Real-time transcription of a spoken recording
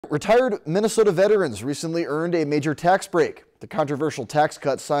Retired Minnesota veterans recently earned a major tax break. The controversial tax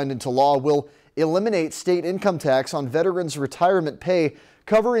cut signed into law will eliminate state income tax on veterans' retirement pay,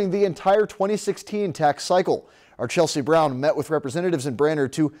 covering the entire 2016 tax cycle. Our Chelsea Brown met with representatives in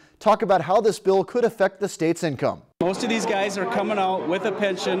Brainerd to talk about how this bill could affect the state's income. Most of these guys are coming out with a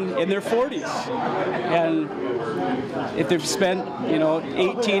pension in their 40s, and if they've spent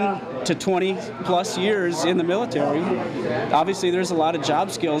 18 to 20 plus years in the military, obviously there's a lot of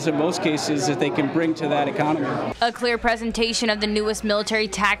job skills in most cases that they can bring to that economy. A clear presentation of the newest military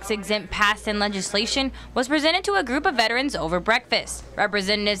tax exempt passed-in legislation was presented to a group of veterans over breakfast.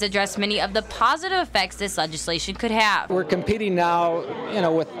 Representatives addressed many of the positive effects this legislation could have. We're competing now,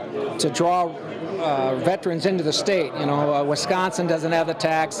 to draw veterans into the state. Wisconsin doesn't have the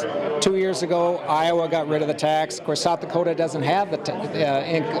tax. 2 years ago, Iowa got rid of the tax. Of course, South Dakota doesn't have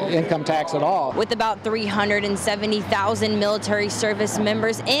the income tax at all. With about 370,000 military service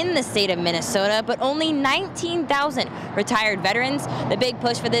members in the state of Minnesota, but only 19,000 retired veterans, the big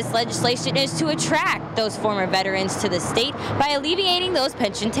push for this legislation is to attract those former veterans to the state by alleviating those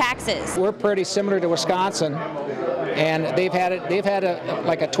pension taxes. We're pretty similar to Wisconsin, and they've had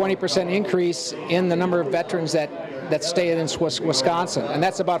like a 20% increase in the number of veterans that stay in Wisconsin, and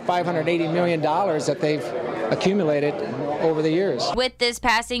that's about $580 million that they've accumulated over the years. With this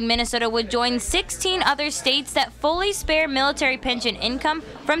passing, Minnesota would join 16 other states that fully spare military pension income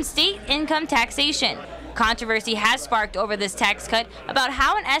from state income taxation. Controversy has sparked over this tax cut about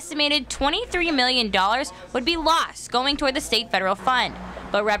how an estimated $23 million would be lost going toward the state federal fund.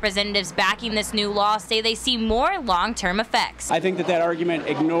 But representatives backing this new law say they see more long-term effects. I think that argument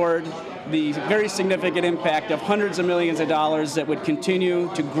ignored the very significant impact of hundreds of millions of dollars that would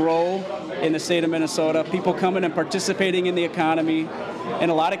continue to grow in the state of Minnesota. People coming and participating in the economy, in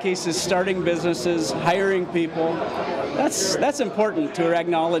a lot of cases starting businesses, hiring people. That's important to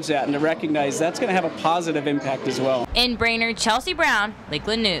acknowledge that and to recognize that's going to have a positive impact as well. In Brainerd, Chelsea Brown,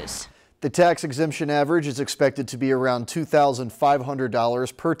 Lakeland News. The tax exemption average is expected to be around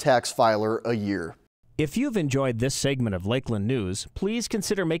 $2,500 per tax filer a year. If you've enjoyed this segment of Lakeland News, please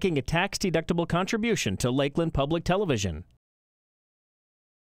consider making a tax-deductible contribution to Lakeland Public Television.